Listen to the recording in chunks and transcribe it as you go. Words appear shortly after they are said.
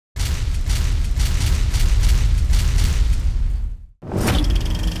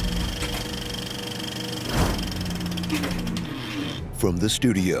From the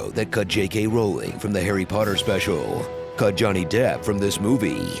studio that cut J.K. Rowling from the Harry Potter special, cut Johnny Depp from this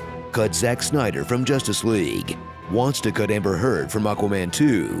movie, cut Zack Snyder from Justice League, wants to cut Amber Heard from Aquaman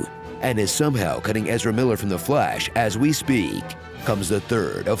 2, and is somehow cutting Ezra Miller from The Flash as we speak, comes the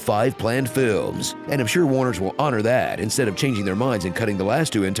third of 5 planned films, and I'm sure Warner's will honor that instead of changing their minds and cutting the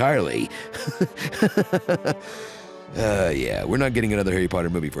last 2 entirely. Yeah, we're not getting another Harry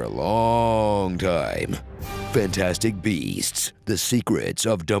Potter movie for a long time. Fantastic Beasts: The Secrets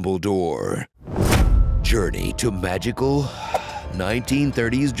of Dumbledore. Journey to magical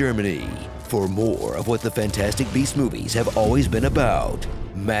 1930s Germany for more of what the Fantastic Beasts movies have always been about: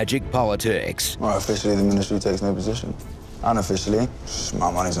 magic politics. Well, officially, the ministry takes no position. Unofficially, my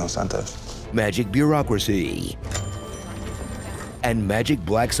money's on Santos. Magic bureaucracy. And magic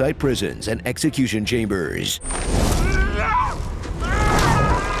black site prisons and execution chambers.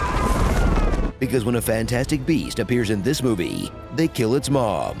 Because when a fantastic beast appears in this movie, they kill its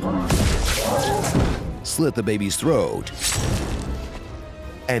mom, slit the baby's throat,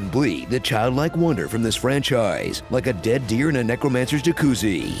 and bleed the childlike wonder from this franchise like a dead deer in a necromancer's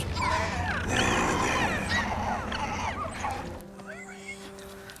jacuzzi.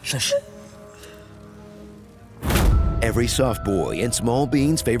 Shush. Every soft boy and small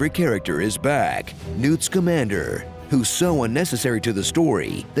bean's favorite character is back, Newt Scamander, who's so unnecessary to the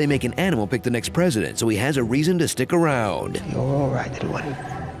story, they make an animal pick the next president so he has a reason to stick around. You're all right, little one.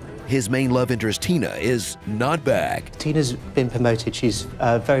 His main love interest, Tina, is not back. Tina's been promoted. She's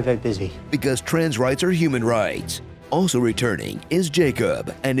very, very busy. Because trans rights are human rights. Also returning is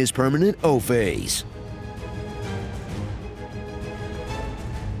Jacob and his permanent O-face.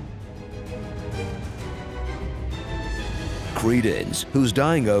 Credence, who's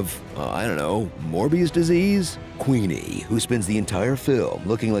dying of, I don't know, Morbius disease? Queenie, who spends the entire film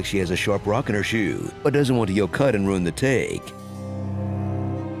looking like she has a sharp rock in her shoe, but doesn't want to yell cut and ruin the take.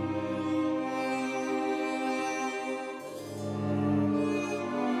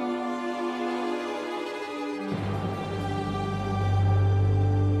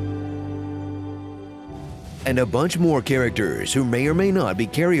 And a bunch more characters who may or may not be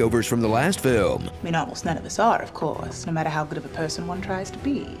carryovers from the last film. I mean, almost none of us are, of course, no matter how good of a person one tries to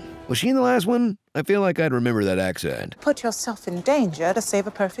be. Was she in the last one? I feel like I'd remember that accent. Put yourself in danger to save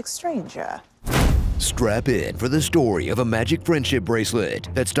a perfect stranger. Strap in for the story of a magic friendship bracelet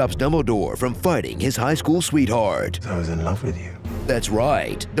that stops Dumbledore from fighting his high school sweetheart. I was in love with you. That's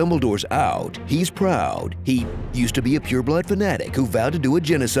right, Dumbledore's out. He's proud. He used to be a pureblood fanatic who vowed to do a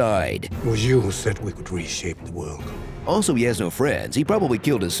genocide. It was you who said we could reshape the world. Also, he has no friends. He probably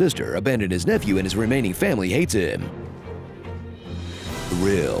killed his sister, abandoned his nephew, and his remaining family hates him.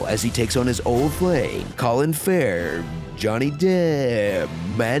 Thrill as he takes on his old flame, Colin Farrell, Johnny Depp,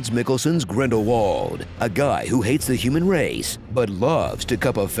 Mads Mikkelsen's Grindelwald, a guy who hates the human race, but loves to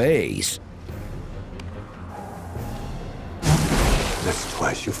cup a face. That's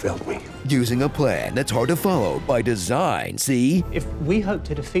twice you failed me. Using a plan that's hard to follow by design, see? If we hope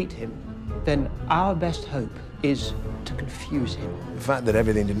to defeat him, then our best hope is to confuse him. The fact that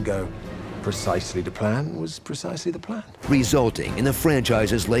everything didn't go precisely to plan was precisely the plan. Resulting in the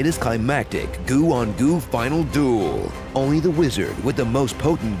franchise's latest climactic goo-on-goo final duel. Only the wizard with the most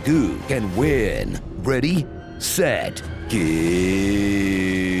potent goo can win. Ready, set, give.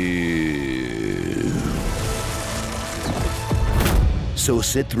 So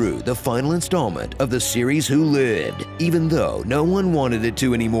sit through the final installment of the series Who Lived, even though no one wanted it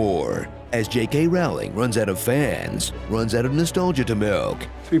to anymore. As J.K. Rowling runs out of fans, runs out of nostalgia to milk.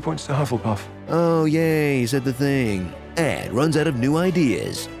 3 points to Hufflepuff. Oh yay, said the thing. And runs out of new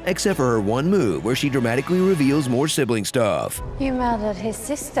ideas, except for her one move where she dramatically reveals more sibling stuff. You murdered his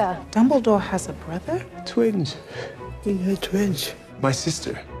sister. Dumbledore has a brother? Twins. We had twins. My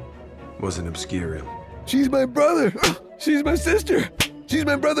sister was an Obscurial. She's my brother. She's my sister. She's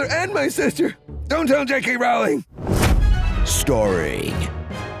my brother and my sister. Don't tell J.K. Rowling. Starring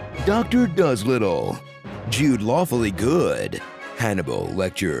Dr. Doolittle, Jude Lawfully Good, Hannibal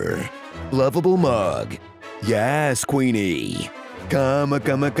Lecter, Lovable Mug, Yes Queenie, Comma,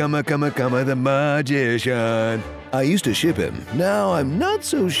 the magician. I used to ship him, now I'm not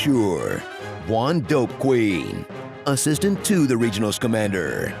so sure. One Dope Queen, assistant to the regional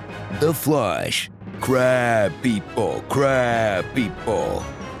commander, The Flush, Crab People,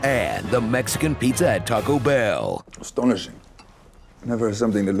 and the Mexican pizza at Taco Bell. Astonishing. Never heard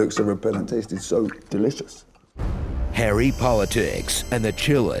something that looks so repellent tasted so delicious. Harry Politics and the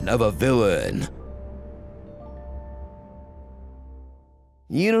chillin' of a villain.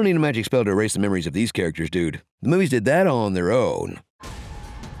 You don't need a magic spell to erase the memories of these characters, dude. The movies did that all on their own.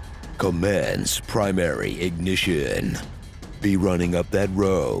 Commence primary ignition. Be running up that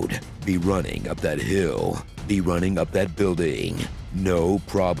road. Be running up that hill. Be running up that building. No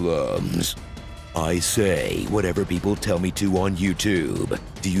problems. I say whatever people tell me to on YouTube.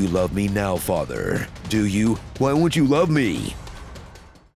 Do you love me now, Father? Do you? Why won't you love me?